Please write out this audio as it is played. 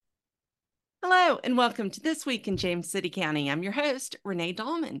Hello, and welcome to This Week in James City County. I'm your host, Renee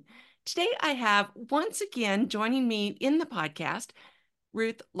Dahlman. Today, I have once again joining me in the podcast,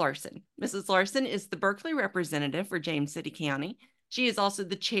 Ruth Larson. Mrs. Larson is the Berkeley representative for James City County. She is also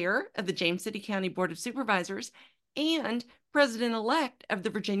the chair of the James City County Board of Supervisors and president-elect of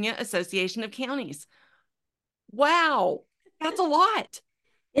the Virginia Association of Counties. Wow, that's a lot.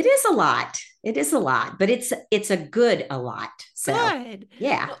 It is a lot. It is a lot, but it's a good a lot. So, Good.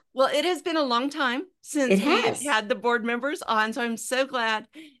 yeah, Well, it has been a long time it since we've has. had the board members on, so I'm so glad.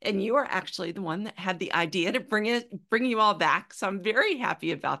 And you are actually the one that had the idea to bring you all back. So I'm very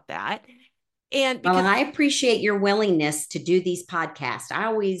happy about that. And Well, because and I appreciate your willingness to do these podcasts.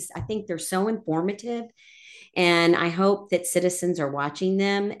 I think they're so informative, and I hope that citizens are watching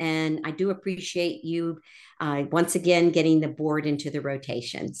them. And I do appreciate you once again getting the board into the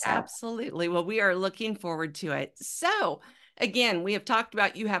rotation. So, absolutely. Well, we are looking forward to it. So, again, we have talked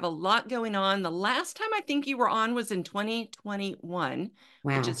about you have a lot going on. The last time I think you were on was in 2021,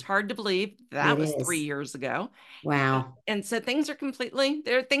 which is wow, hard to believe. That it was three is. years ago. Wow. And so things are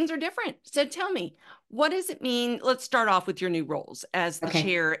different. So tell me, what does it mean? Let's start off with your new roles as the Okay.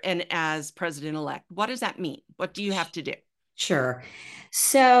 chair and as president-elect. What does that mean? What do you have to do? Sure.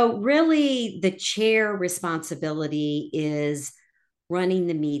 So, really, the chair responsibility is running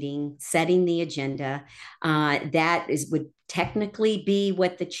the meeting, setting the agenda. That is would technically be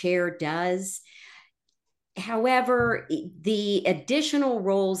what the chair does. However, the additional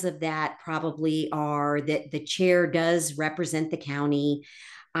roles of that probably are that the chair does represent the county.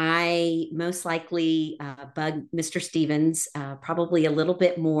 I most likely bug Mr. Stevens probably a little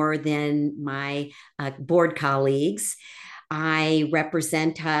bit more than my board colleagues. I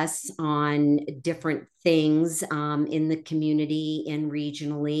represent us on different things in the community and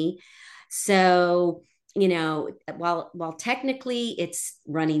regionally. So, while technically it's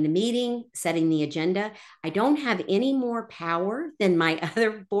running the meeting, setting the agenda, I don't have any more power than my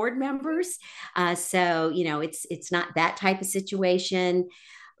other board members. It's not that type of situation,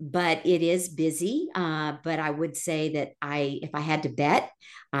 but it is busy. But I would say that if I had to bet,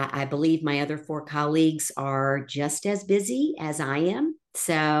 I believe my other four colleagues are just as busy as I am.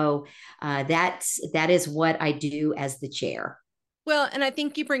 So that is what I do as the chair. Well, and I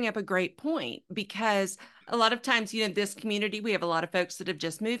think you bring up a great point because a lot of times, this community, we have a lot of folks that have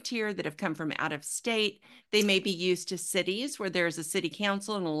just moved here that have come from out of state. They may be used to cities where there's a city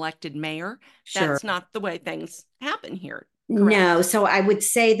council and an elected mayor. Sure. That's not the way things happen here, correct? No, so I would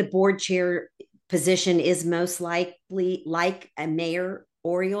say the board chair position is most likely like a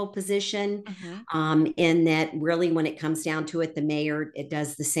mayoral position, Mhm. in that really when it comes down to it, the mayor it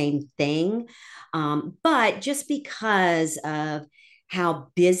does the same thing. But just because of how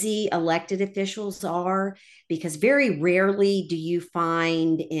busy elected officials are, because very rarely do you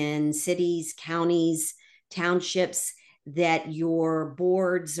find in cities, counties, townships that your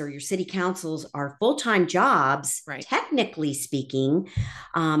boards or your city councils are full-time jobs, Right. technically speaking,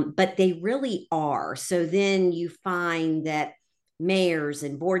 but they really are. So then you find that mayors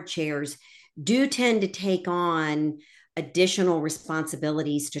and board chairs do tend to take on additional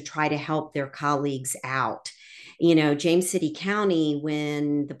responsibilities to try to help their colleagues out. James City County,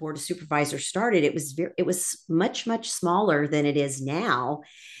 when the Board of Supervisors started, it was much smaller than it is now.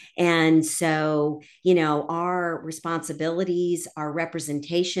 And so, our responsibilities, our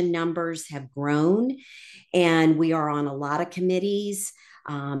representation numbers have grown, and we are on a lot of committees.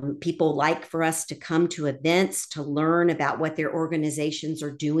 People like for us to come to events to learn about what their organizations are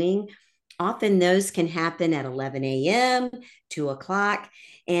doing. Often those can happen at 11 a.m., 2 o'clock.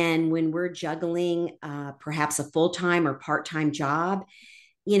 And when we're juggling perhaps a full time or part time job,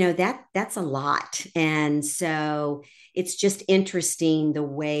 that's a lot. And so it's just interesting the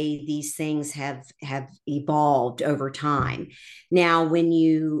way these things have evolved over time. Now when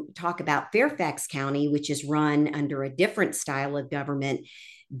you talk about Fairfax County, which is run under a different style of government,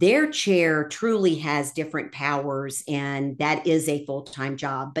 their chair truly has different powers, and that is a full-time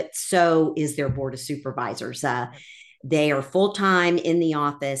job, but so is their board of supervisors. They are full-time in the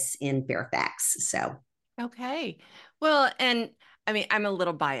office in Fairfax. So Okay. Well, and I mean, I'm a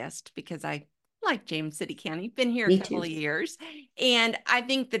little biased because I like James City County, been here a me couple too. of years. And I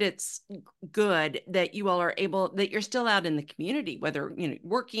think that it's good that you all are able, that you're still out in the community, whether,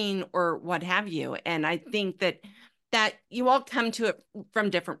 working or what have you. And I think that you all come to it from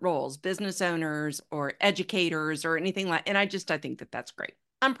different roles, business owners or educators or anything like, and I think that that's great.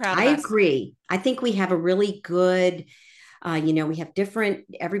 I'm proud I of us. agree. I think we have a really good, we have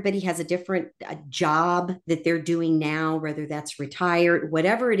everybody has a different job that they're doing now, whether that's retired,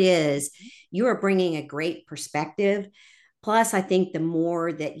 whatever it is, you are bringing a great perspective. Plus, I think the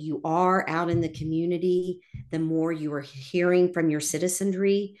more that you are out in the community, the more you are hearing from your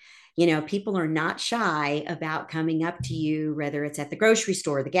citizenry. People are not shy about coming up to you, whether it's at the grocery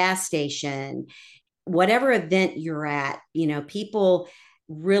store, the gas station, whatever event you're at. People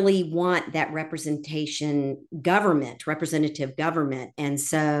really want that representative government. And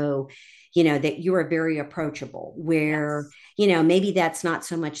so, that you are very approachable, where, Yes. maybe that's not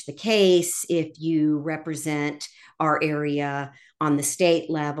so much the case if you represent our area on the state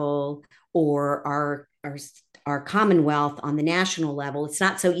level, or our Commonwealth on the national level. It's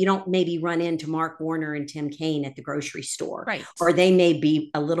not, so you don't maybe run into Mark Warner and Tim Kaine at the grocery store, Right. or they may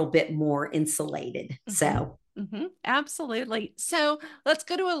be a little bit more insulated. Mm-hmm. So, Mm-hmm. Absolutely. So let's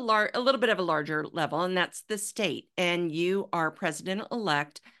go to a little bit of a larger level, and that's the state. And you are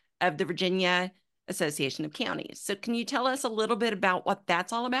president-elect of the Virginia Association of Counties. So can you tell us a little bit about what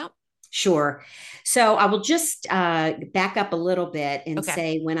that's all about? sure. So I will just back up a little bit and Okay.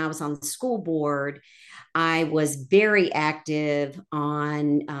 say, when I was on the school board, I was very active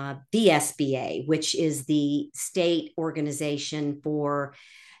on the SBA, which is the state organization for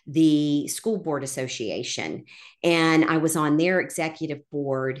the School Board Association. And I was on their executive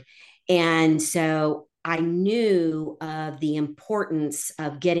board. And so I knew of the importance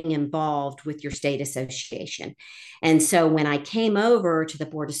of getting involved with your state association. And so when I came over to the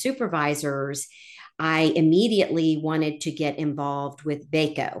Board of Supervisors, I immediately wanted to get involved with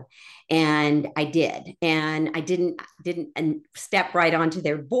VACO, and I did. And I didn't step right onto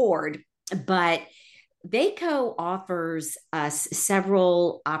their board, but VACO offers us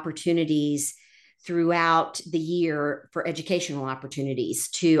several opportunities throughout the year for educational opportunities.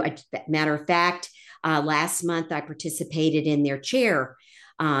 Matter of fact, last month I participated in their chair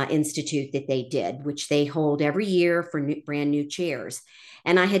institute that they did, which they hold every year for brand new chairs.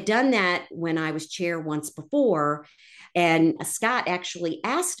 And I had done that when I was chair once before. And Scott actually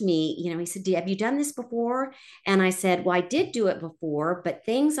asked me, he said, "Have you done this before?" And I said, "Well, I did do it before, but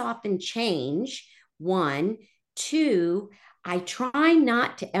things often change. One, two, I try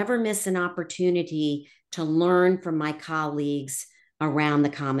not to ever miss an opportunity to learn from my colleagues around the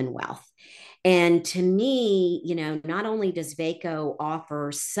Commonwealth." And to me, not only does VACO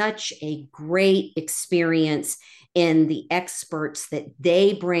offer such a great experience in the experts that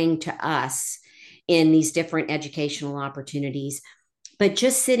they bring to us in these different educational opportunities, but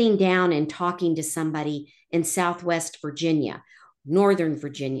just sitting down and talking to somebody in Southwest Virginia, Northern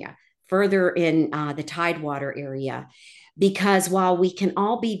Virginia, further in the Tidewater area. Because while we can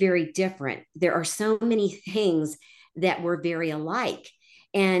all be very different, there are so many things that we're very alike.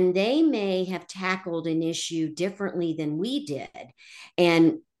 And they may have tackled an issue differently than we did,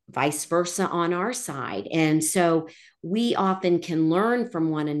 and vice versa on our side. And so we often can learn from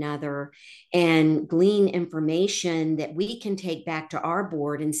one another and glean information that we can take back to our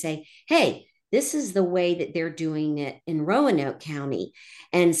board and say, "Hey, this is the way that they're doing it in Roanoke County."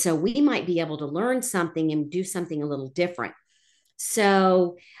 And so we might be able to learn something and do something a little different.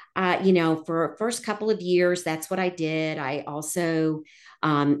 So, for first couple of years, that's what I did. I also,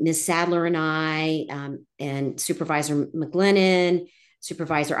 Ms. Sadler and I, and Supervisor McGlennon,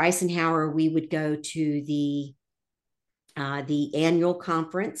 Supervisor Eisenhower, we would go to the annual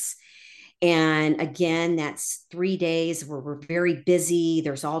conference. And again, that's 3 days where we're very busy.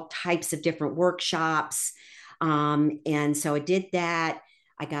 There's all types of different workshops. And so I did that.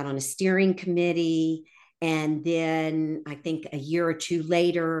 I got on a steering committee. And then I think a year or two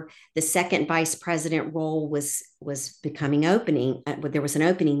later, the second vice president role was becoming opening. There was an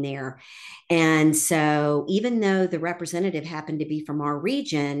opening there. And so even though the representative happened to be from our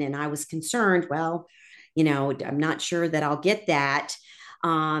region, and I was concerned, well, I'm not sure that I'll get that.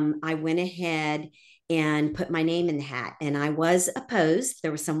 I went ahead and put my name in the hat, and I was opposed.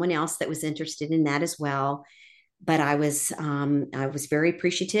 There was someone else that was interested in that as well, but I was very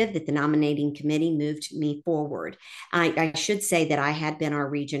appreciative that the nominating committee moved me forward. I should say that I had been our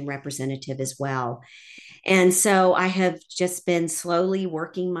region representative as well. And so I have just been slowly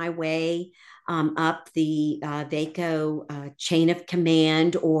working my way up the VACO chain of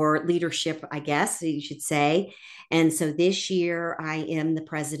command, or leadership, I guess you should say. And so this year I am the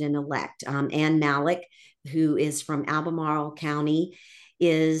president elect. Ann Malik, who is from Albemarle County,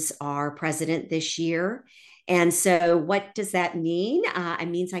 is our president this year. And so, what does that mean? It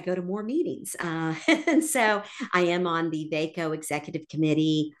means I go to more meetings. And so, I am on the VACO executive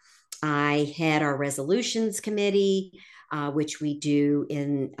committee. I head our resolutions committee, which we do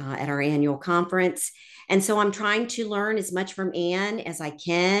at our annual conference. And so I'm trying to learn as much from Ann as I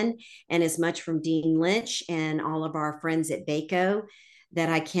can, and as much from Dean Lynch and all of our friends at VACO, that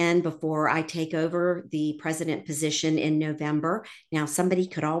I can before I take over the president position in November. Now, somebody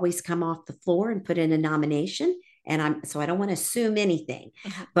could always come off the floor and put in a nomination. And so I don't want to assume anything.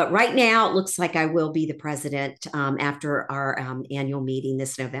 Mhm. But right now, it looks like I will be the president after our annual meeting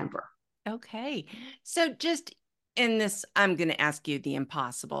this November. Okay. So just in this, I'm going to ask you the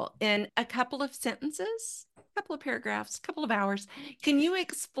impossible. In a couple of sentences, a couple of paragraphs, a couple of hours, can you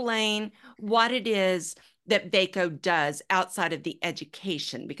explain what it is that VACO does outside of the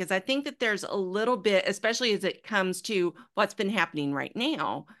education? Because I think that there's a little bit, especially as it comes to what's been happening right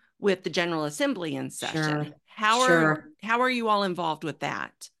now with the General Assembly in Sure, session. How are you all involved with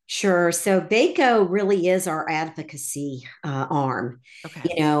that? sure. So BACO really is our advocacy arm.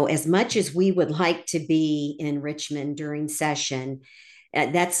 Okay. As much as we would like to be in Richmond during session,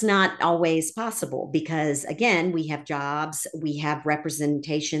 that's not always possible because, again, we have jobs, we have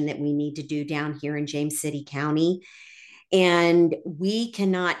representation that we need to do down here in James City County, and we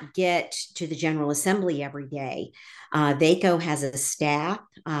cannot get to the General Assembly every day. VACO has a staff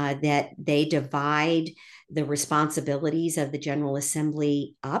that they divide the responsibilities of the General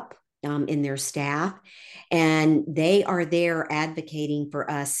Assembly up in their staff, and they are there advocating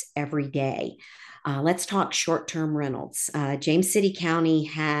for us every day. Let's talk short term rentals. James City County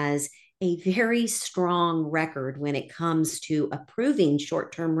has a very strong record when it comes to approving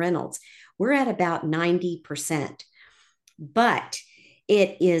short term rentals. We're at about 90%, but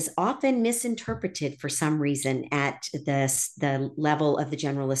it is often misinterpreted for some reason at the level of the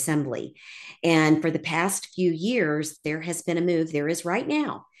General Assembly. And for the past few years, there has been a move, there is right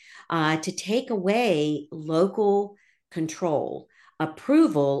now, to take away local control,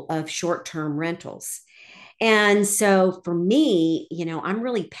 approval of short term rentals. And so for me, I'm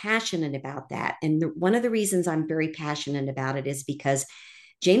really passionate about that. And one of the reasons I'm very passionate about it is because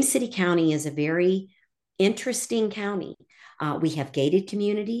James City County is a very interesting county. We have gated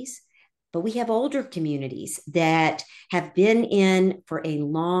communities, but we have older communities that have been in for a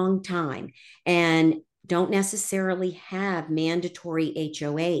long time and don't necessarily have mandatory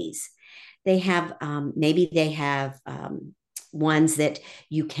HOAs. They have, maybe they have ones that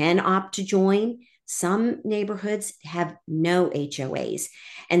you can opt to join. Some neighborhoods have no HOAs.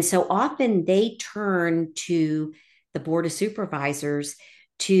 And so often they turn to the Board of Supervisors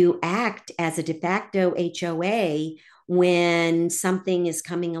to act as a de facto HOA when something is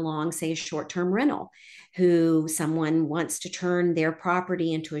coming along, say a short-term rental, who someone wants to turn their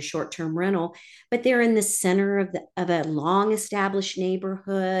property into a short-term rental, but they're in the center of a long established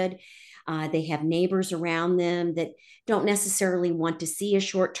neighborhood. They have neighbors around them that don't necessarily want to see a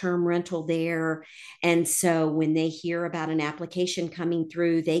short-term rental there. And so when they hear about an application coming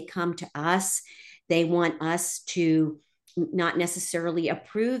through, they come to us. They want us to not necessarily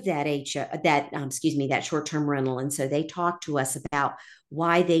approve that short-term rental, and so they talk to us about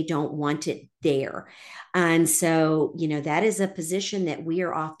why they don't want it there. And so that is a position that we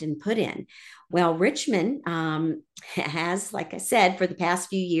are often put in. Well, Richmond has, like I said, for the past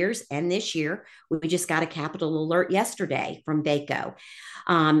few years and this year, we just got a capital alert yesterday from VACO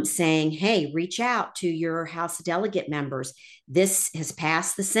saying, hey, reach out to your House delegate members. This has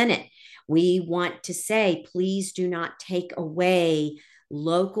passed the Senate. We want to say, please do not take away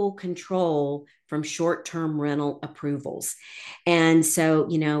local control from short-term rental approvals. And so,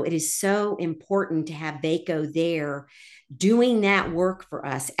 it is so important to have VACO there doing that work for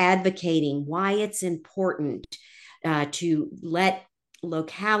us, advocating why it's important to let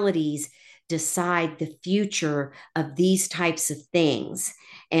localities decide the future of these types of things.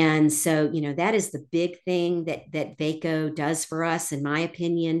 And so, that is the big thing that VACO does for us, in my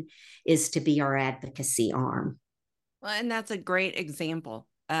opinion, is to be our advocacy arm. Well, and that's a great example,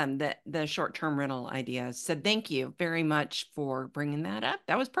 that the short-term rental idea. So thank you very much for bringing that up.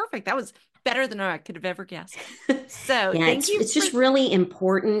 That was perfect. That was better than I could have ever guessed. So Yeah, thank you it's for, just really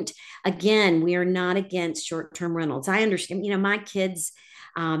important. Again, we are not against short-term rentals. I understand, my kids,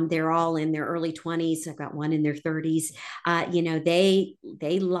 they're all in their early 20s. I've got one in their 30s.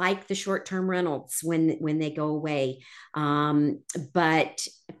 They like the short-term rentals when they go away. But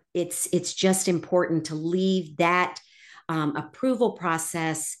it's just important to leave that approval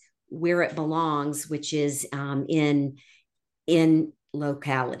process where it belongs, which is in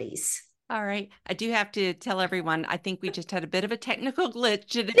localities. all right. I do have to tell everyone, I think we just had a bit of a technical glitch.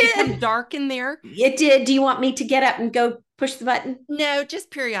 Did it become dark in there? It did. Do you want me to get up and go push the button? No, just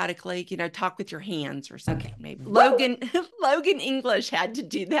periodically, talk with your hands or something. Okay. Maybe Woo! Logan English had to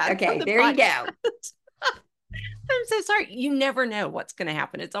do that for Okay, the there you podcast. go. I'm so sorry. You never know what's going to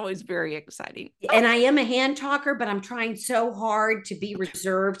happen. It's always very exciting. And I am a hand talker, but I'm trying so hard to be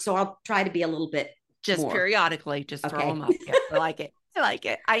reserved. So I'll try to be a little bit Just more. periodically, just throw them Okay. up there. I like it. I like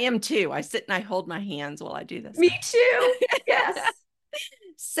it. I am too. I sit and I hold my hands while I do this. Me too. Yes.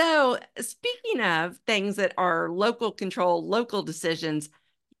 So, speaking of things that are local control, local decisions,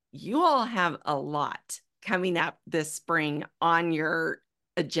 you all have a lot coming up this spring on your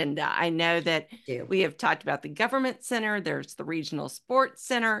agenda. I know that Do. we have talked about the government center, there's the regional sports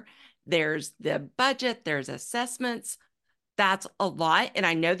center, there's the budget, there's assessments. That's a lot. And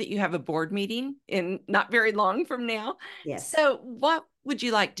I know that you have a board meeting in not very long from now. Yes. So, what would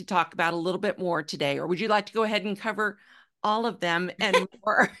you like to talk about a little bit more today? Or would you like to go ahead and cover all of them and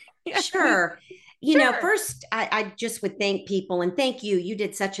more? Yeah. Sure. Sure. First, I just would thank people and thank you. You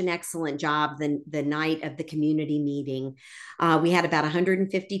did such an excellent job the night of the community meeting. We had about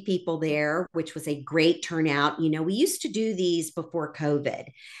 150 people there, which was a great turnout. We used to do these before COVID,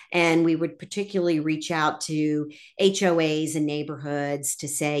 and we would particularly reach out to HOAs and neighborhoods to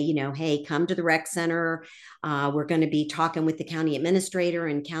say, hey, come to the rec center. We're going to be talking with the county administrator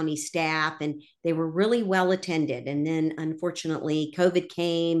and county staff, and they were really well attended. And then, unfortunately, COVID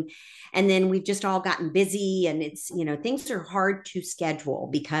came, and then we've just all gotten busy, and things are hard to schedule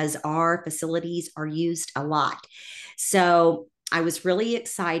because our facilities are used a lot. So I was really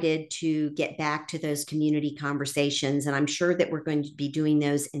excited to get back to those community conversations, and I'm sure that we're going to be doing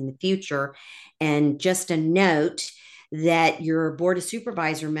those in the future. And just a note that your board of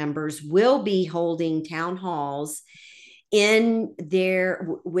supervisor members will be holding town halls in their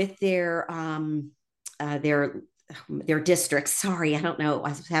districts. Sorry, I don't know. I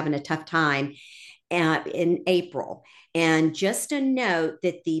was having a tough time in April. And just a note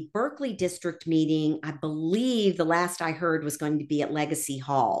that the Berkeley district meeting, I believe the last I heard was going to be at Legacy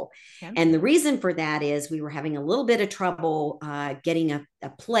Hall. Okay. And the reason for that is we were having a little bit of trouble getting a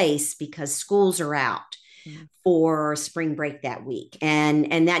place because schools are out for spring break that week.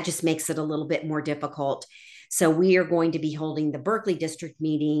 And that just makes it a little bit more difficult. So we are going to be holding the Berkeley district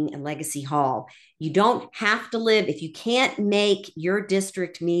meeting at Legacy Hall. You don't have to live, if you can't make your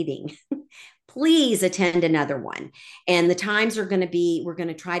district meeting, please attend another one. And the times are going to be, we're going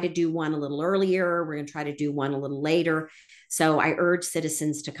to try to do one a little earlier. We're going to try to do one a little later. So I urge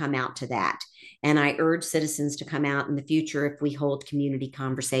citizens to come out to that. And I urge citizens to come out in the future if we hold community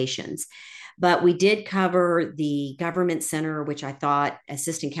conversations. But we did cover the government center, which I thought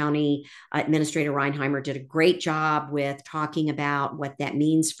Assistant County Administrator Reinheimer did a great job with talking about what that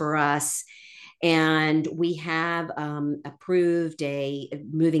means for us. And we have approved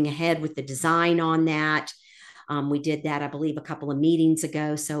moving ahead with the design on that. We did that, I believe, a couple of meetings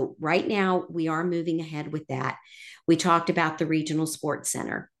ago. So right now we are moving ahead with that. We talked about the regional sports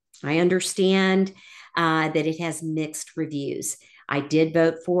center. I understand that it has mixed reviews. I did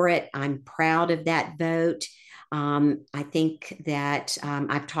vote for it. I'm proud of that vote. I think that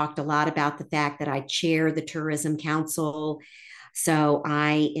I've talked a lot about the fact that I chair the Tourism Council. So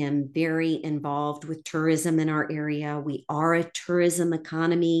I am very involved with tourism in our area. We are a tourism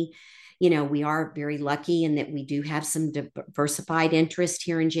economy. We are very lucky in that we do have some diversified interest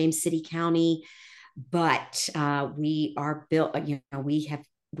here in James City County, but we are built,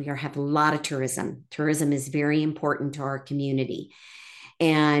 have a lot of tourism. Tourism is very important to our community.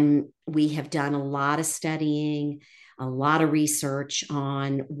 And we have done a lot of studying, a lot of research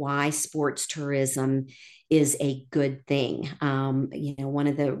on why sports tourism is a good thing. One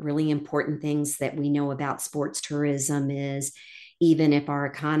of the really important things that we know about sports tourism is even if our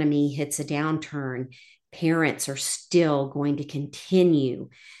economy hits a downturn, parents are still going to continue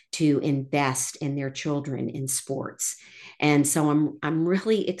to invest in their children in sports. And so I'm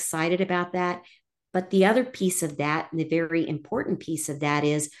really excited about that. But the other piece of that, and the very important piece of that,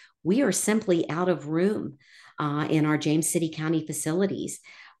 is we are simply out of room in our James City County facilities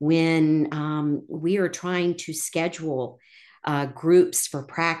when we are trying to schedule groups for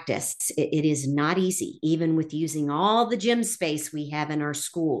practice. It is not easy, even with using all the gym space we have in our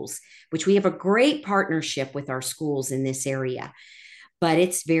schools, which we have a great partnership with our schools in this area, but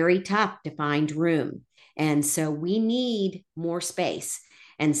it's very tough to find room. And so we need more space.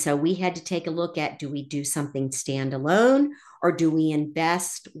 And so we had to take a look at, do we do something standalone, or do we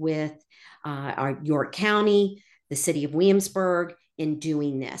invest with our York County, the city of Williamsburg in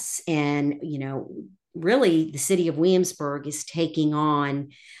doing this? And, really the city of Williamsburg is taking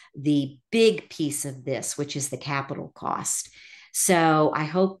on the big piece of this, which is the capital cost. So I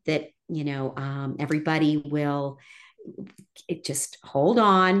hope that, everybody will just hold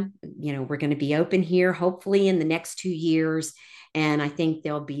on. We're going to be open here, hopefully in the next 2 years. And I think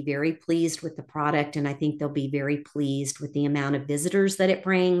they'll be very pleased with the product. And I think they'll be very pleased with the amount of visitors that it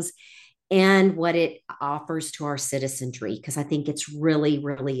brings and what it offers to our citizenry, because I think it's really,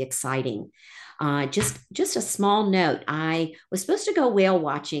 really exciting. Just a small note. I was supposed to go whale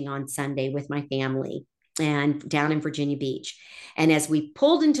watching on Sunday with my family and down in Virginia Beach. And as we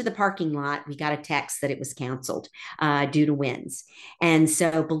pulled into the parking lot, we got a text that it was canceled due to winds. And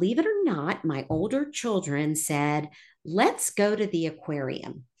so, believe it or not, my older children said, let's go to the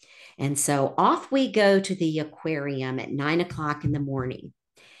aquarium. And so off we go to the aquarium at 9 o'clock in the morning.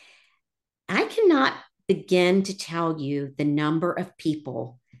 I cannot begin to tell you the number of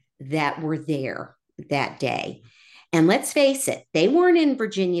people that were there that day. And let's face it, they weren't in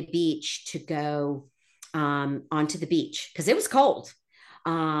Virginia Beach to go onto the beach because it was cold.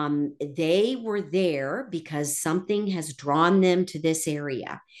 They were there because something has drawn them to this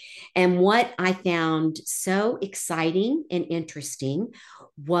area. And what I found so exciting and interesting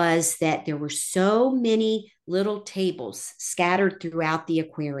was that there were so many little tables scattered throughout the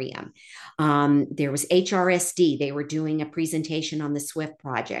aquarium. There was HRSD, they were doing a presentation on the SWIFT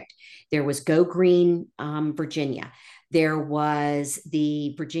project. There was Go Green Virginia. There was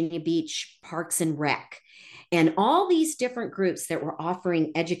the Virginia Beach Parks and Rec, and all these different groups that were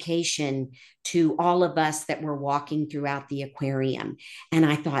offering education to all of us that were walking throughout the aquarium. And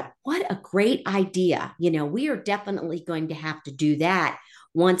I thought, what a great idea. We are definitely going to have to do that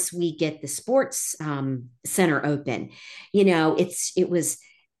once we get the sports center open. It was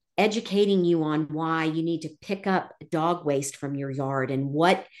educating you on why you need to pick up dog waste from your yard and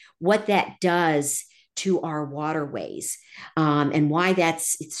what that does to our waterways, and why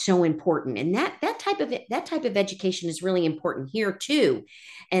it's so important. And that type of education is really important here too.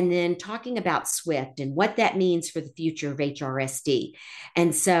 And then talking about SWIFT and what that means for the future of HRSD.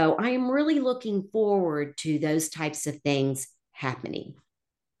 And so I am really looking forward to those types of things happening.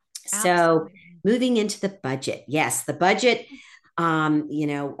 So Absolutely. moving into the budget, yes, the budget.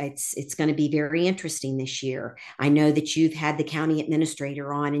 It's going to be very interesting this year. I know that you've had the county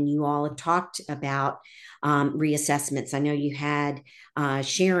administrator on, and you all have talked about reassessments. I know you had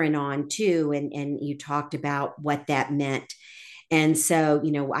Sharon on too, and you talked about what that meant. And so,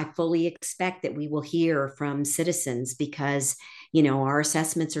 I fully expect that we will hear from citizens because, our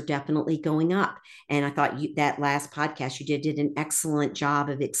assessments are definitely going up. And I thought that last podcast you did an excellent job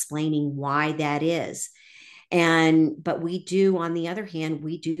of explaining why that is. But we do, on the other hand,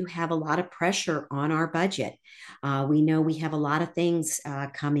 we do have a lot of pressure on our budget. We know we have a lot of things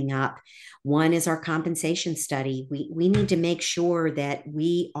coming up. One is our compensation study. We need to make sure that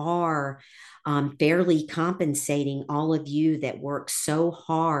we are fairly compensating all of you that work so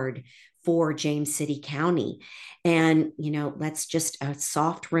hard for James City County. And, let's just a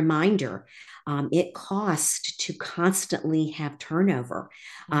soft reminder. It costs to constantly have turnover.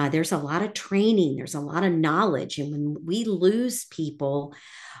 There's a lot of training, there's a lot of knowledge. And when we lose people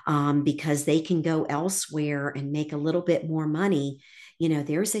because they can go elsewhere and make a little bit more money,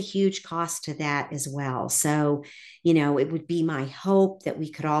 there's a huge cost to that as well. So, it would be my hope that we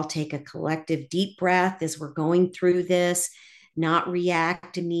could all take a collective deep breath as we're going through this, not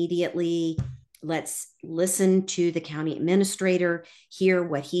react immediately. Let's listen to the county administrator, hear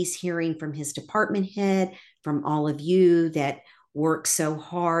what he's hearing from his department head, from all of you that work so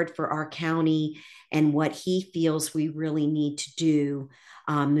hard for our county, and what he feels we really need to do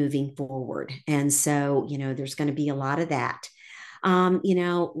moving forward. And so, there's going to be a lot of that.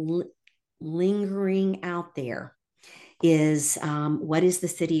 Lingering out there is what is the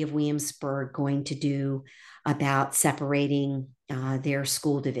city of Williamsburg going to do about separating their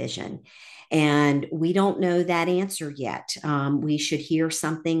school division? And we don't know that answer yet. We should hear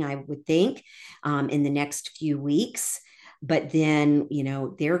something, I would think, in the next few weeks. But then,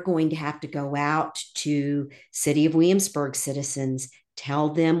 they're going to have to go out to City of Williamsburg citizens, tell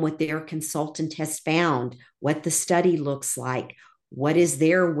them what their consultant has found, what the study looks like, what is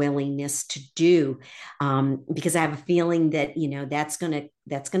their willingness to do, because I have a feeling that that's going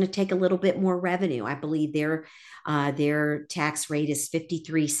to take a little bit more revenue. I believe their tax rate is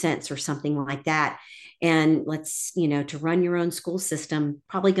 53 cents or something like that, and to run your own school system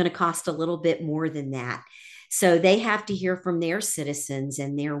probably going to cost a little bit more than that. So they have to hear from their citizens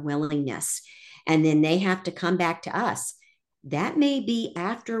and their willingness, and then they have to come back to us. That may be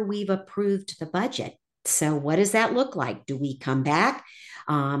after we've approved the budget. So what does that look like? Do we come back?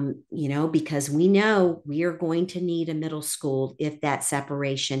 Because we know we are going to need a middle school if that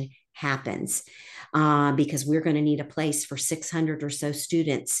separation happens, because we're going to need a place for 600 or so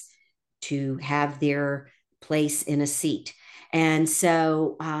students to have their place in a seat. And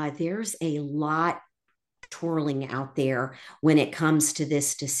so there's a lot twirling out there when it comes to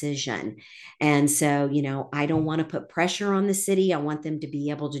this decision. And so, I don't want to put pressure on the city. I want them to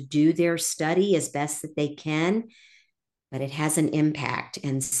be able to do their study as best that they can, but it has an impact.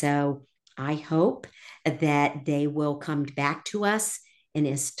 And so I hope that they will come back to us in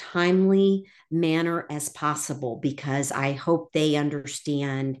as timely manner as possible, because I hope they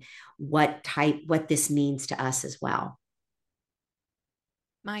understand what this means to us as well.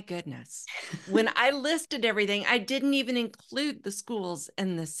 My goodness. When I listed everything, I didn't even include the schools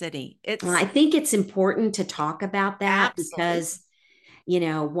in the city. I think it's important to talk about that Absolutely. because,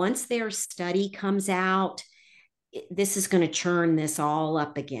 once their study comes out, this is going to churn this all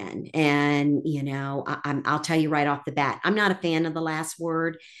up again. And, I'll tell you right off the bat, I'm not a fan of the last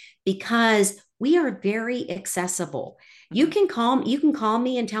word because we are very accessible. You Mhm. can call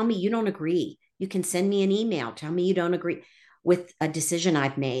me and tell me you don't agree. You can send me an email, tell me you don't agree with a decision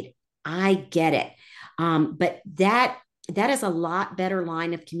I've made. I get it. But that is a lot better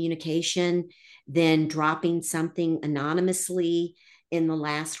line of communication than dropping something anonymously in the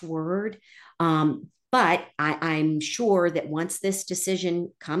last word. But I'm sure that once this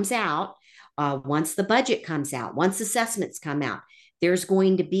decision comes out, once the budget comes out, once assessments come out, there's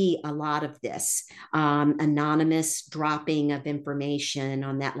going to be a lot of this anonymous dropping of information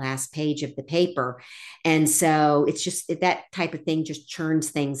on that last page of the paper. And so it's just that type of thing just churns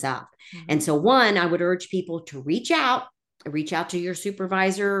things up. And Mhm. so, one, I would urge people to reach out to your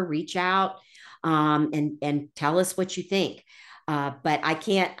supervisor, reach out and tell us what you think. But I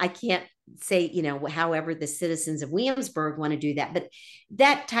can't say, however the citizens of Williamsburg want to do that. But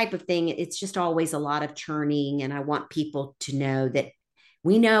that type of thing, it's just always a lot of churning. And I want people to know that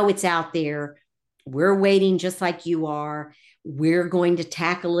we know it's out there. We're waiting just like you are. We're going to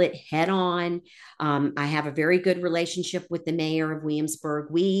tackle it head on. I have a very good relationship with the mayor of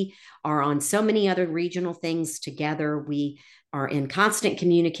Williamsburg. We are on so many other regional things together. We are in constant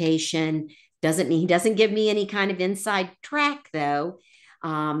communication. Doesn't mean he doesn't give me any kind of inside track, though.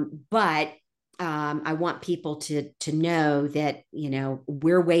 But I want people to know that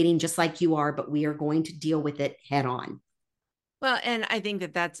we're waiting just like you are, but we are going to deal with it head on. Well, and I think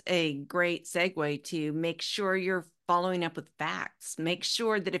that that's a great segue to make sure you're following up with facts. Make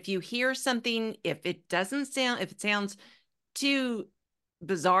sure that if you hear something, if it sounds too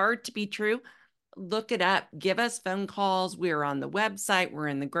bizarre to be true, look it up. Give us phone calls. We're on the website. We're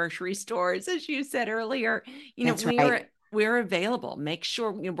in the grocery stores, as you said earlier. That's right. We're available. Make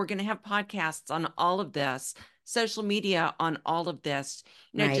sure we're going to have podcasts on all of this, social media on all of this.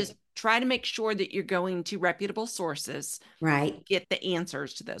 Right. Just try to make sure that you're going to reputable sources to Right. get the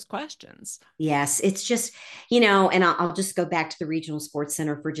answers to those questions. Yes, it's just, and I'll just go back to the Regional Sports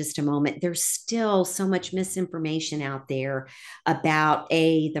Center for just a moment. There's still so much misinformation out there about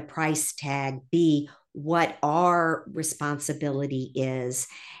A, the price tag, B, what our responsibility is.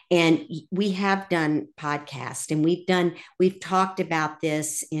 And we have done podcasts and we've talked about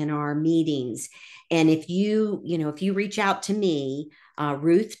this in our meetings. And if you reach out to me,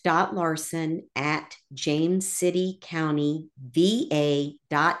 Ruth.Larson at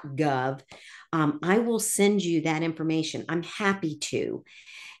jamescitycountyva.gov, I will send you that information. I'm happy to.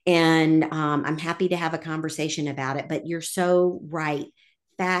 And I'm happy to have a conversation about it. But you're so right.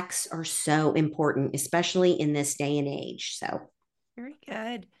 Facts are so important, especially in this day and age. So, Very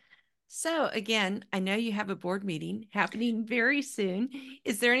good. So, again, I know you have a board meeting happening very soon.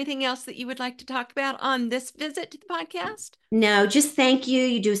 Is there anything else that you would like to talk about on this visit to the podcast? no, just thank you.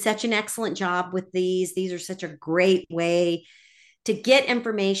 You do such an excellent job with these. These are such a great way to get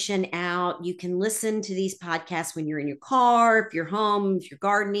information out. You can listen to these podcasts when you're in your car, if you're home, if you're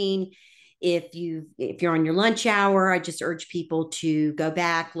gardening, if you're on your lunch hour. I just urge people to go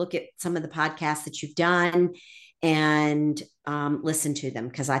back, look at some of the podcasts that you've done, and listen to them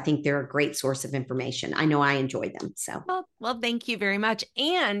because I think they're a great source of information. I know I enjoy them. So Well, thank you very much.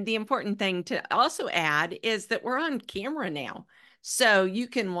 And the important thing to also add is that we're on camera now. So you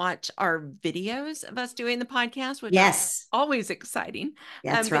can watch our videos of us doing the podcast, which are yes, always exciting.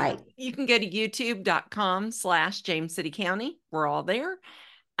 that's But right. you can go to youtube.com/James City County. We're all there.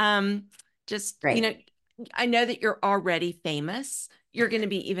 Um, just, Great. I know that you're already famous. You're going to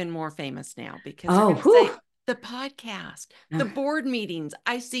be even more famous now because they're Oh, going to whew. say the podcast, the board meetings.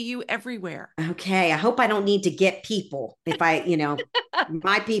 I see you everywhere. Okay. I hope I don't need to get people. If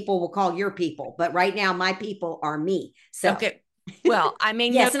my people will call your people, but right now my people are me. So Okay. Well, I may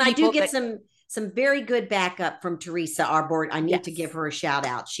know yes, and I do people get that, some very good backup from Teresa, our board. I need to give yes, her a shout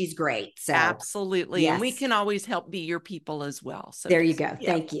out. She's great. So absolutely. And we yes, can always help be your people as well. So there you just, go.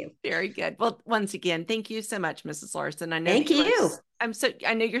 yeah, Thank you. very good. Well, once again, thank you so much, Mrs. Larson. I know Thank that you.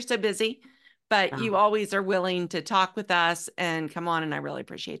 I know you're so busy, but you Oh, always are willing to talk with us and come on, and I really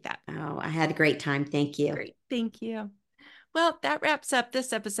appreciate that. oh, I had a great time. Thank you. Great. Thank you. Well, that wraps up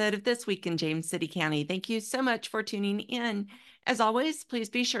this episode of This Week in James City County. Thank you so much for tuning in. As always, please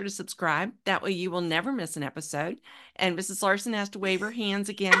be sure to subscribe. That way you will never miss an episode. And Mrs. Larson has to wave her hands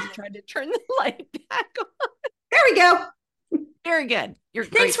again to try to turn the light back on. There we go. Very good. You're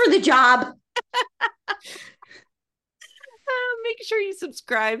Thanks great. for the job. Make sure you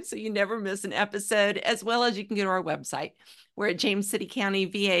subscribe so you never miss an episode, as well as you can go to our website. We're at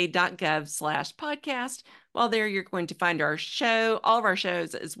jamescitycountyva.gov/podcast. While there, you're going to find our show, all of our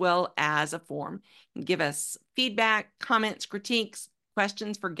shows, as well as a form. Give us feedback, comments, critiques,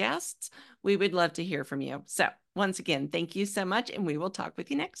 questions for guests. We would love to hear from you. So once again, thank you so much, and we will talk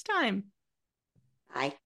with you next time. Bye.